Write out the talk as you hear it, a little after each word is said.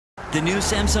The new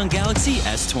Samsung Galaxy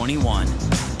S21.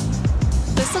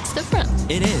 This looks different.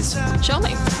 It is. Show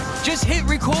me. Just hit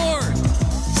record!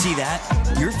 See that?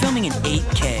 You're filming in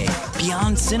 8K,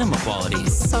 beyond cinema quality.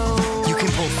 So... You can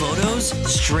pull photos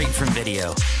straight from video.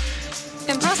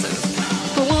 Impressive.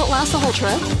 But will it last the whole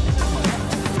trip?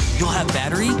 You'll have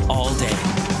battery all day,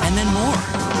 and then more.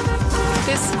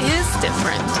 This is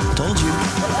different. Told you.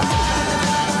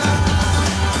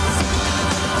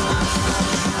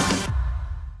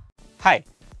 Hi,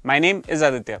 my name is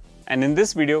Aditya, and in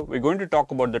this video we're going to talk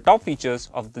about the top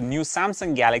features of the new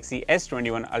Samsung Galaxy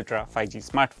S21 Ultra 5G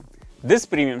smartphone. This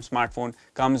premium smartphone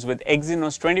comes with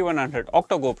Exynos 2100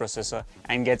 octa-core processor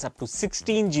and gets up to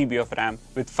 16 GB of RAM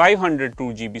with 502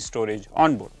 GB storage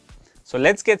on board. So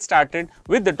let's get started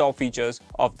with the top features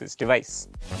of this device.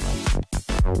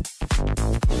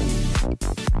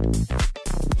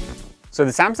 So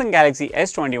the Samsung Galaxy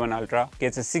S21 Ultra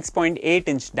gets a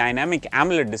 6.8-inch dynamic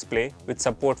AMOLED display with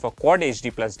support for Quad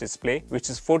HD Plus display, which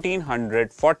is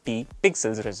 1440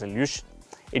 pixels resolution.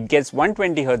 It gets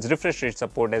 120Hz refresh rate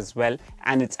support as well,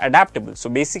 and it's adaptable. So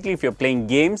basically if you're playing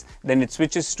games, then it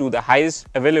switches to the highest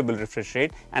available refresh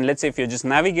rate, and let's say if you're just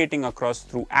navigating across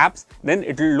through apps, then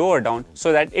it will lower down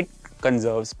so that it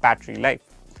conserves battery life.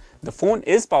 The phone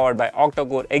is powered by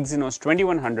octa-core Exynos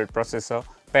 2100 processor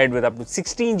paired with up to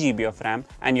 16 GB of RAM,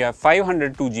 and you have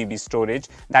 502 GB storage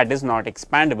that is not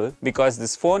expandable because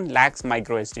this phone lacks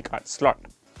micro SD card slot.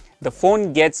 The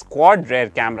phone gets quad rear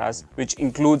cameras, which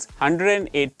includes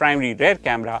 108 primary rear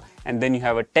camera, and then you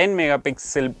have a 10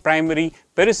 megapixel primary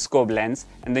periscope lens,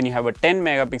 and then you have a 10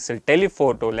 megapixel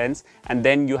telephoto lens, and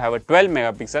then you have a 12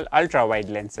 megapixel ultra wide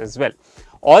lens as well.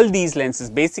 All these lenses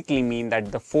basically mean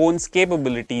that the phone's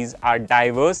capabilities are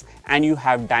diverse, and you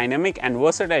have dynamic and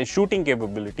versatile shooting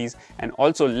capabilities, and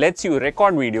also lets you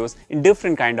record videos in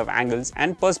different kind of angles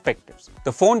and perspectives.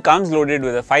 The phone comes loaded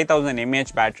with a 5000 mAh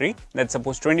battery that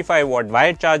supports 25 watt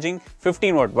wired charging,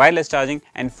 15 watt wireless charging,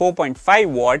 and 4.5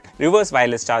 watt reverse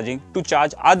wireless charging to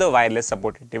charge other wireless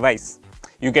supported device.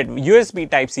 You get USB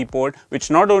Type-C port,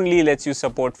 which not only lets you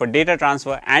support for data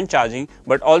transfer and charging,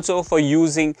 but also for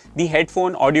using the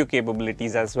headphone audio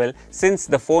capabilities as well, since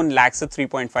the phone lacks a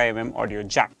 3.5mm audio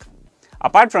jack.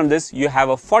 Apart from this, you have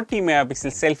a 40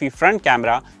 megapixel selfie front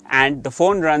camera, and the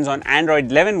phone runs on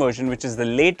Android 11 version, which is the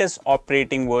latest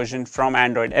operating version from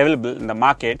Android available in the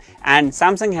market, and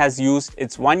Samsung has used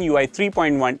its One UI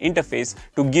 3.1 interface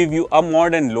to give you a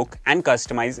modern look and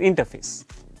customized interface.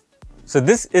 So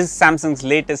this is Samsung's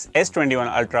latest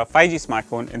S21 Ultra 5G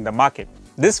smartphone in the market.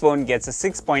 This phone gets a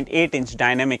 6.8-inch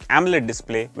dynamic AMOLED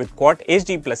display with Quad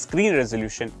HD Plus screen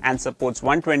resolution and supports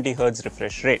 120Hz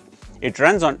refresh rate. It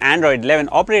runs on Android 11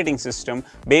 operating system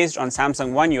based on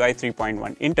Samsung One UI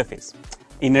 3.1 interface.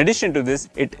 In addition to this,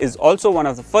 it is also one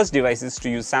of the first devices to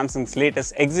use Samsung's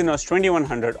latest Exynos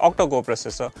 2100 octa-core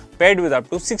processor paired with up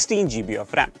to 16 GB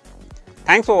of RAM.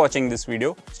 Thanks for watching this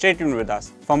video. Stay tuned with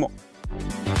us for more.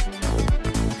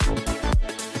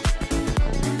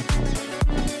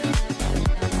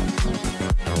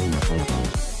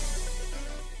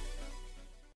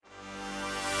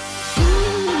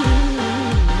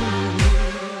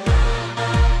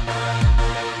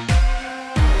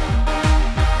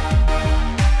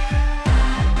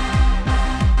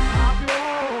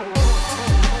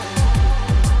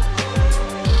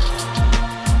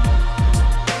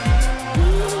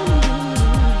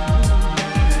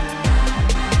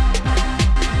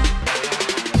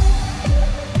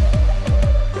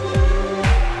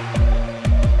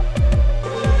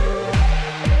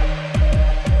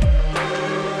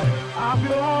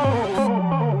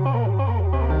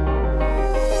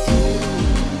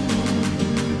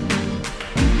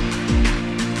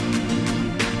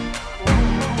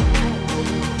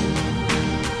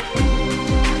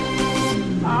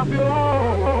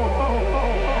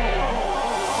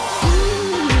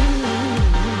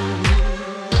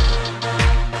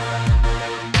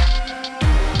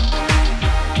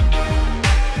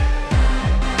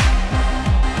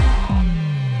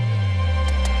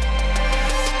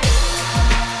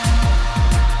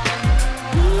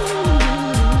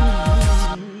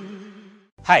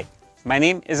 Hi, my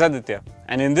name is Aditya,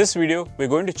 and in this video we're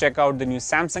going to check out the new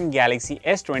Samsung Galaxy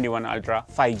S21 Ultra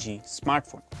 5G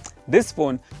smartphone. This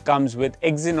phone comes with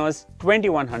Exynos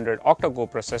 2100 octa-core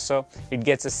processor. It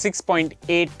gets a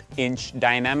 6.8-inch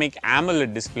dynamic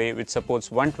AMOLED display which supports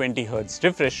 120Hz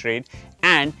refresh rate,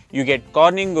 and you get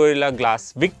Corning Gorilla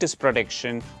Glass Victus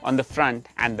protection on the front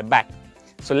and the back.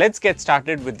 So let's get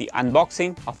started with the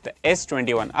unboxing of the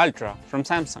S21 Ultra from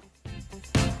Samsung.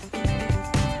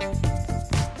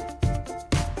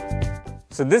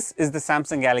 So this is the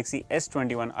Samsung Galaxy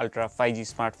S21 Ultra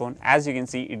 5G smartphone. As you can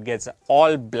see, it gets an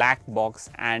all black box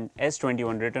and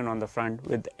S21 written on the front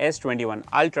with S21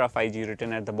 Ultra 5G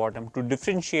written at the bottom to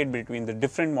differentiate between the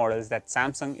different models that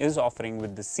Samsung is offering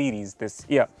with the series this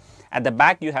year. At the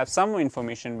back, you have some more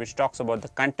information which talks about the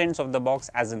contents of the box,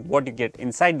 as in what you get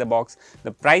inside the box,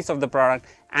 the price of the product,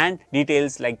 and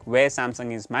details like where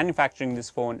Samsung is manufacturing this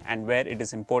phone and where it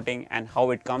is importing and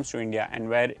how it comes to India and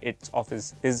where its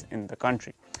office is in the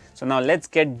country. So now let's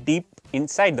get deep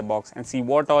inside the box and see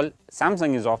what all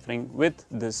Samsung is offering with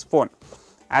this phone.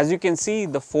 As you can see,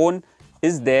 the phone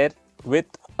is there with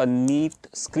a neat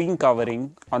screen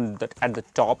covering at the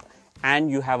top,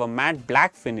 and you have a matte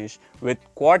black finish with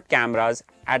quad cameras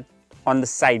on the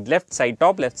side,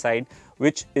 top left side,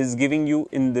 which is giving you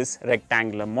in this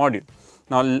rectangular module.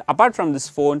 Now, apart from this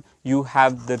phone, you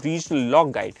have the regional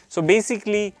lock guide. So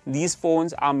basically, these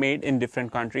phones are made in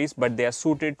different countries, but they are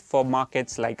suited for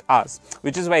markets like ours,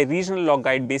 which is why regional lock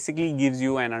guide basically gives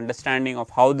you an understanding of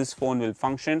how this phone will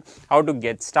function, how to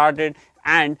get started,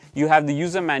 and you have the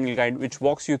user manual guide which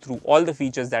walks you through all the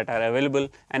features that are available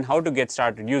and how to get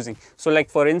started using. So like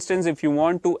for instance, if you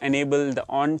want to enable the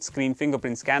on-screen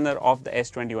fingerprint scanner of the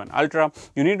S21 Ultra,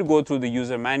 you need to go through the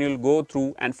user manual, go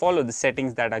through and follow the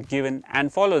settings that are given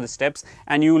and follow the steps,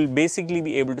 and you will basically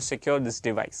be able to secure this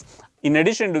device. In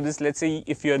addition to this, let's say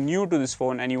if you're new to this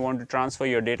phone and you want to transfer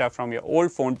your data from your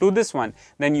old phone to this one,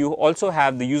 then you also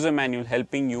have the user manual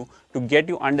helping you to get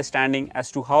you understanding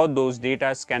as to how those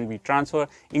data can be transferred,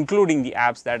 including the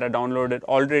apps that are downloaded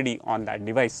already on that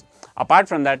device. Apart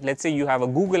from that, let's say you have a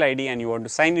Google ID and you want to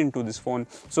sign into this phone.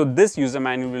 So this user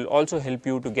manual will also help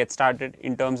you to get started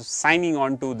in terms of signing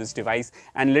on to this device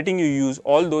and letting you use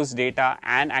all those data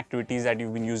and activities that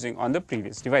you've been using on the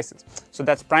previous devices. So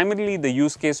that's primarily the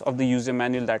use case of the user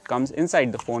manual that comes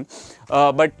inside the phone.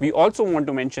 But we also want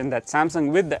to mention that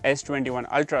Samsung with the S21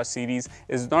 Ultra series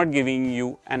is not giving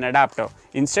you an adapter.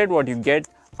 Instead, what you get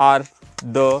are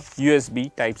the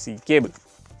USB Type-C cable.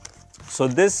 So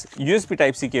this USB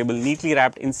Type-C cable neatly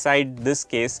wrapped inside this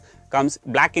case comes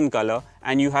black in color,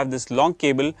 and you have this long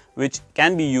cable which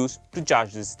can be used to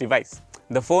charge this device.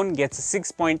 The phone gets a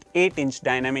 6.8-inch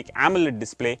dynamic AMOLED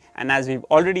display, and as we've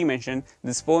already mentioned,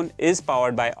 this phone is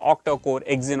powered by octa-core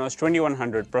Exynos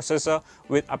 2100 processor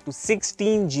with up to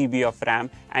 16 GB of RAM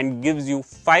and gives you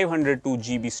 502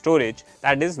 GB storage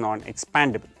that is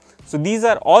non-expandable. So these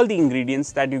are all the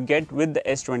ingredients that you get with the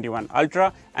S21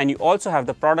 Ultra, and you also have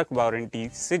the product warranty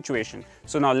situation.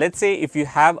 So now let's say if you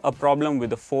have a problem with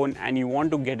the phone and you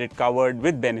want to get it covered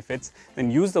with benefits,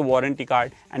 then use the warranty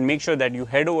card and make sure that you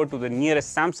head over to the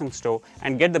nearest Samsung store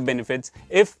and get the benefits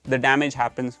if the damage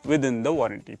happens within the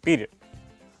warranty period.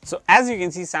 So as you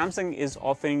can see, Samsung is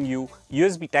offering you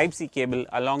USB Type-C cable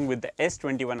along with the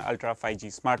S21 Ultra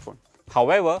 5G smartphone.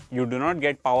 However, you do not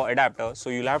get power adapter, so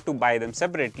you'll have to buy them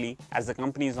separately as the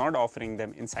company is not offering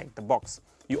them inside the box.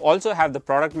 You also have the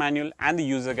product manual and the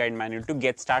user guide manual to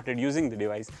get started using the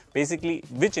device, basically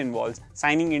which involves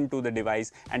signing into the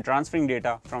device and transferring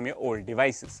data from your old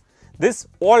devices. This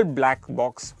all black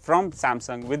box from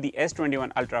Samsung with the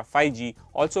S21 Ultra 5G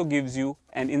also gives you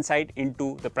an insight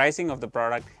into the pricing of the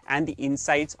product and the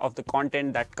insights of the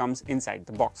content that comes inside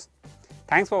the box.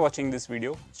 Thanks for watching this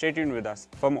video. Stay tuned with us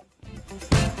for more.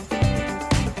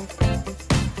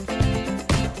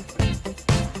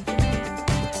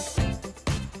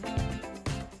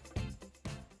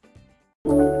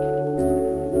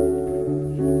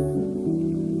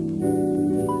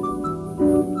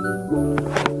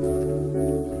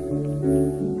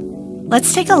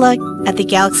 Let's take a look at the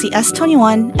Galaxy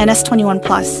S21 and S21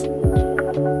 Plus.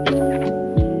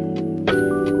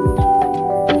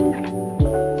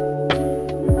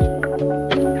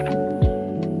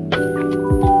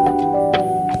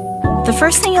 The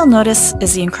first thing you'll notice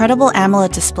is the incredible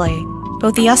AMOLED display.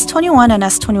 Both the S21 and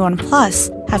S21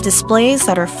 Plus have displays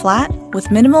that are flat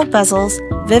with minimal bezels,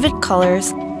 vivid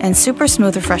colors, and super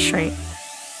smooth refresh rate.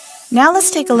 Now let's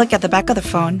take a look at the back of the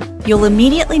phone. You'll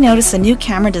immediately notice a new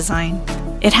camera design.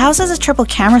 It houses a triple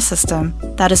camera system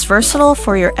that is versatile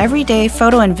for your everyday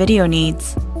photo and video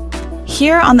needs.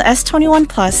 Here on the S21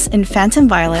 Plus in Phantom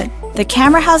Violet, the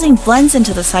camera housing blends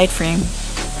into the side frame.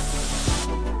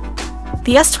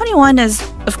 The S21 is,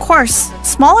 of course,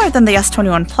 smaller than the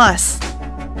S21 Plus,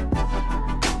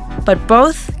 but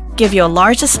both give you a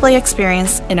large display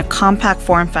experience in a compact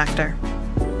form factor.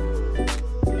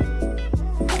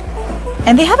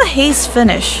 And they have a haze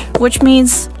finish, which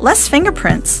means less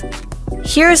fingerprints.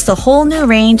 Here's the whole new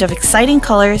range of exciting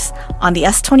colors on the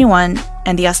S21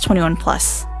 and the S21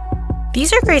 Plus.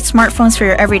 These are great smartphones for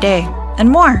your everyday,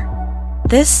 and more.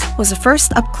 This was a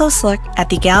first up-close look at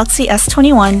the Galaxy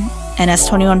S21 and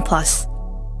S21 Plus.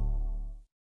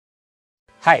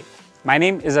 Hi, my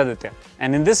name is Aditya,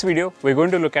 and in this video, we're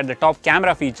going to look at the top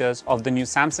camera features of the new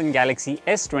Samsung Galaxy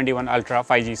S21 Ultra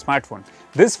 5G smartphone.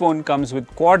 This phone comes with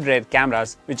quad rear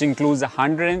cameras, which includes a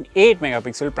 108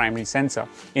 megapixel primary sensor.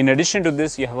 In addition to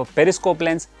this, you have a periscope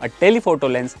lens, a telephoto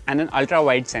lens, and an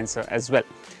ultra-wide sensor as well.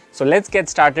 So let's get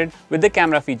started with the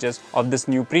camera features of this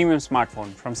new premium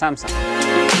smartphone from Samsung.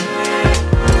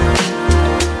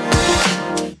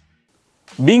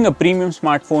 Being a premium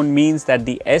smartphone means that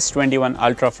the S21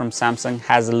 Ultra from Samsung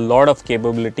has a lot of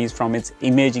capabilities from its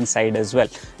imaging side as well.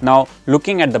 Now,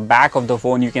 looking at the back of the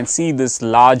phone, you can see this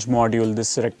large module,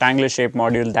 this rectangular shaped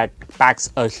module that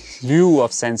packs a slew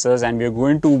of sensors, and we're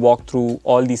going to walk through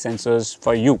all these sensors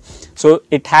for you. So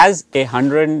it has a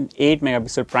 108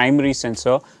 megapixel primary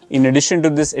sensor. In addition to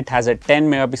this, it has a 10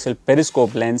 megapixel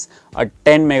periscope lens, a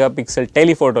 10 megapixel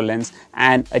telephoto lens,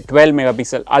 and a 12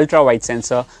 megapixel ultra wide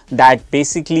sensor that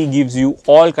basically gives you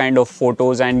all kind of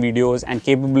photos and videos and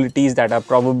capabilities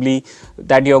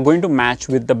that you're going to match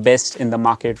with the best in the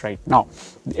market right now.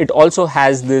 It also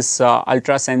has this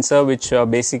ultra sensor, which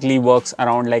basically works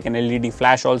around like an LED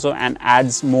flash also, and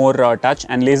adds more touch,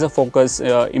 and laser focus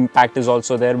impact is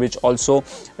also there, which also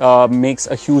makes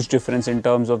a huge difference in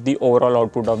terms of the overall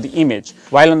output of the image.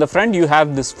 While on the front, you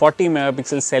have this 40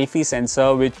 megapixel selfie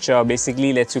sensor, which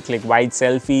basically lets you click wide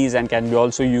selfies and can be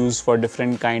also used for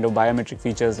different kind of biometric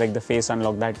features like the face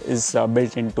unlock that is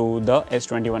built into the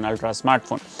S21 Ultra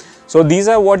smartphone. So these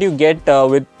are what you get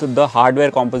with the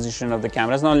hardware composition of the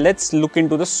cameras. Now let's look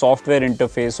into the software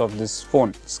interface of this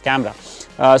phone, this camera.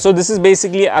 So this is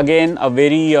basically again a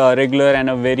very regular and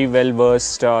a very well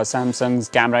versed Samsung's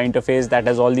camera interface that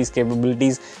has all these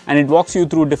capabilities, and it walks you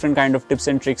through different kind of tips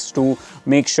and tricks to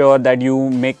make sure that you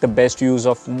make the best use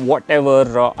of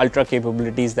whatever ultra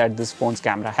capabilities that this phone's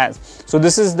camera has. So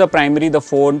this is the primary, the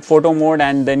phone photo mode,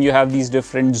 and then you have these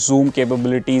different zoom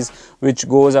capabilities which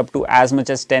goes up to as much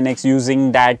as 10x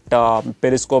using that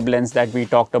periscope lens that we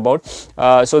talked about.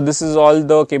 So this is all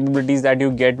the capabilities that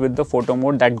you get with the photo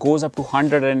mode that goes up to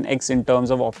 100x in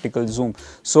terms of optical zoom.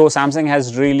 So Samsung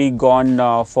has really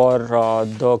gone for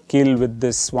the kill with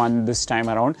this one this time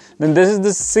around. Then this is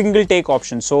the single take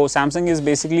option. So Samsung is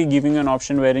basically giving you an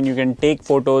option wherein you can take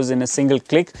photos in a single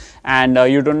click, and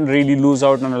you don't really lose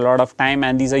out on a lot of time,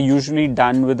 and these are usually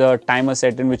done with a timer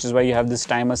set in, which is why you have this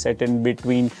timer set in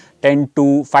between 5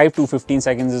 to 15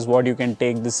 seconds is what you can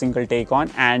take this single take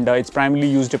on, and it's primarily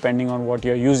used depending on what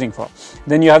you're using for.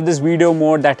 Then you have this video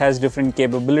mode that has different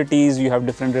capabilities. You have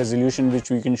different resolution which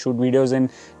we can shoot videos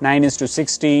in,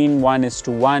 9:16,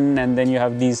 1:1, and then you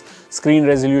have these screen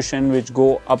resolution which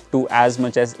go up to as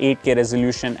much as 8K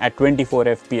resolution at 24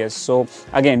 FPS. So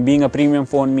again, being a premium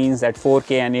phone means that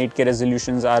 4K and 8K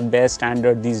resolutions are bare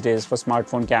standard these days for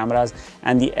smartphone cameras,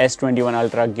 and the S21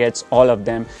 Ultra gets all of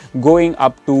them, going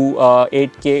up to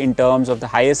 8K in terms of the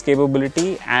highest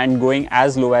capability, and going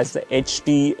as low as the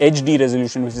HD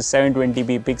resolution, which is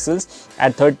 720p pixels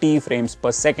at 30 frames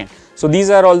per second. So these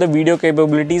are all the video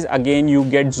capabilities. Again, you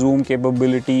get zoom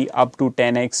capability up to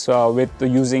 10x with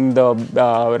using the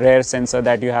rear sensor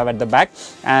that you have at the back,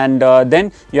 and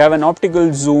then you have an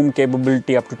optical zoom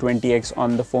capability up to 20x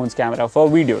on the phone's camera for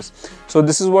videos. So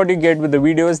this is what you get with the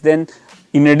videos. Then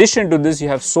in addition to this, you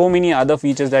have so many other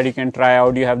features that you can try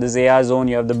out. You have this AR zone,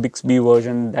 you have the Bixby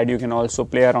version that you can also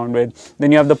play around with.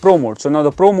 Then you have the Pro mode. So now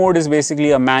the Pro mode is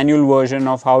basically a manual version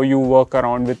of how you work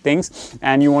around with things,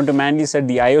 and you want to manually set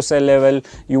the ISO level,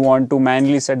 you want to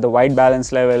manually set the white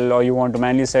balance level, or you want to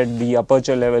manually set the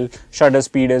aperture level, shutter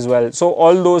speed as well. So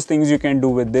all those things you can do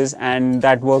with this, and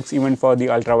that works even for the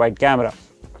ultra wide camera.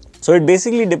 So it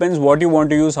basically depends what you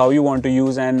want to use, how you want to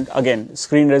use, and again,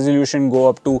 screen resolution go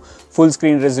up to full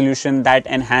screen resolution that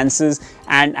enhances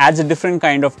and adds a different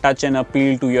kind of touch and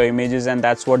appeal to your images, and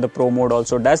that's what the Pro mode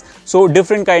also does. So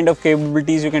different kind of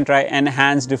capabilities you can try,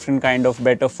 enhance different kind of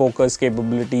better focus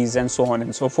capabilities, and so on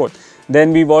and so forth.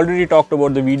 Then we've already talked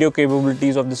about the video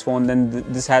capabilities of this phone. Then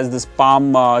this has this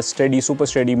palm super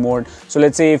steady mode. So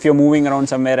let's say if you're moving around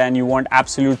somewhere and you want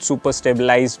absolute super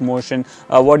stabilized motion,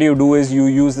 what you do is you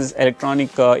use this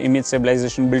electronic image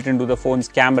stabilization built into the phone's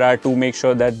camera to make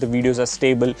sure that the videos are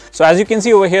stable. So as you can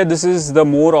see over here, this is the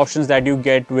more options that you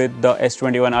get with the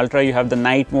S21 Ultra. You have the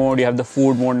night mode, you have the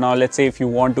food mode. Now let's say if you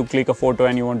want to click a photo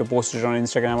and you want to post it on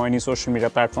Instagram or any social media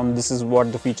platform, this is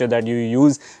what the feature that you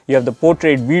use. You have the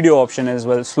portrait video option as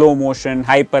well, slow motion,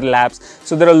 hyperlapse.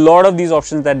 So there are a lot of these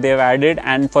options that they've added,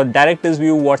 and for director's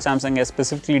view, what Samsung has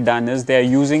specifically done is they are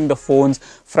using the phone's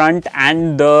front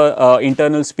and the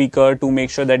internal speaker to make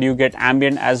sure that that you get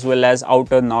ambient as well as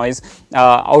outer noise,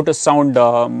 outer sound,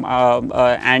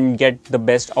 and get the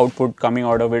best output coming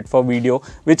out of it for video,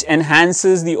 which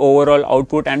enhances the overall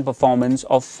output and performance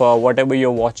of whatever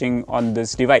you're watching on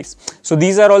this device. So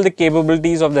these are all the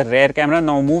capabilities of the rear camera.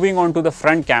 Now moving on to the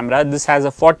front camera, this has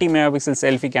a 40 megapixel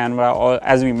selfie camera, or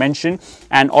as we mentioned,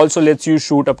 and also lets you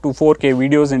shoot up to 4K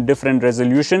videos in different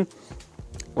resolution.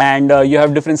 And you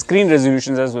have different screen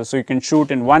resolutions as well, so you can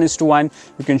shoot in 1:1,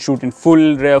 you can shoot in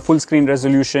full screen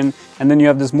resolution, and then you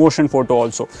have this motion photo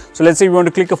also. So let's say you want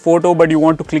to click a photo but you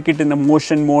want to click it in the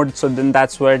motion mode, so then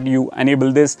that's where you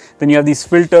enable this. Then you have these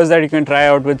filters that you can try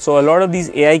out with. So a lot of these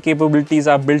AI capabilities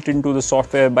are built into the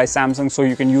software by Samsung, so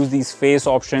you can use these face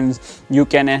options, you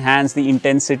can enhance the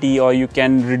intensity or you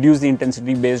can reduce the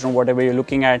intensity based on whatever you're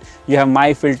looking at. You have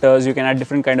my filters, you can add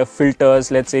different kind of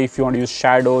filters. Let's say if you want to use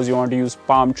shadows, you want to use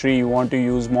palm tree, you want to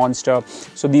use monster.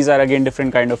 So these are again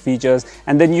different kind of features.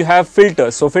 And then you have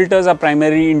filters. So filters are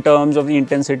primarily in terms of the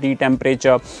intensity,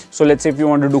 temperature. So let's say if you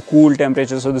want to do cool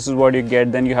temperature, so this is what you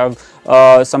get. Then you have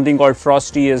something called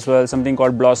frosty as well, something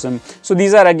called blossom. So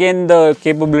these are again the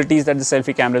capabilities that the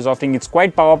selfie camera is offering. It's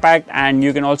quite power packed, and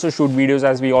you can also shoot videos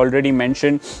as we already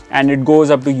mentioned, and it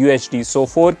goes up to UHD. So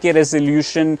 4K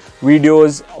resolution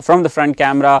videos from the front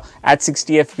camera at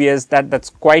 60 FPS.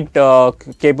 That's quite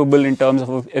capable in terms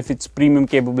of its premium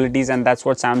capabilities, and that's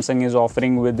what Samsung is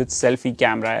offering with its selfie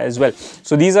camera as well.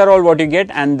 So these are all what you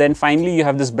get. And then finally you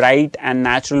have this bright and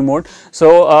natural mode.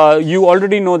 So you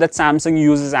already know that Samsung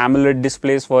uses AMOLED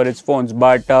displays for its phones,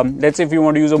 but let's say if you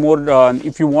want to use a more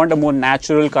if you want a more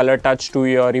natural color touch to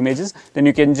your images, then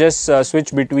you can just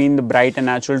switch between the bright and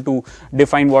natural to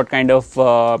define what kind of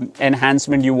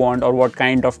enhancement you want or what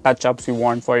kind of touch-ups you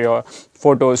want for your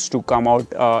photos to come out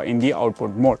in the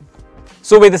output mode.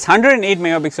 So with this 108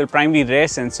 megapixel primary rear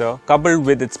sensor coupled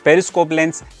with its periscope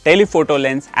lens, telephoto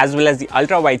lens as well as the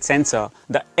ultra wide sensor,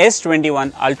 the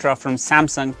S21 Ultra from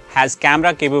Samsung has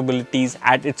camera capabilities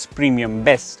at its premium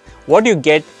best. What you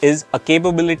get is a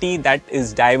capability that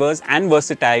is diverse and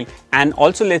versatile, and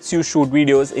also lets you shoot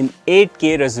videos in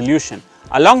 8K resolution.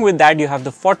 Along with that, you have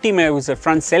the 40 megapixel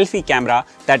front selfie camera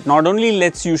that not only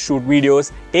lets you shoot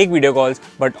videos, take video calls,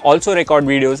 but also record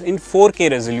videos in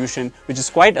 4K resolution, which is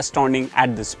quite astounding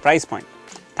at this price point.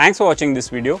 Thanks for watching this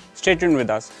video. Stay tuned with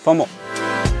us for more.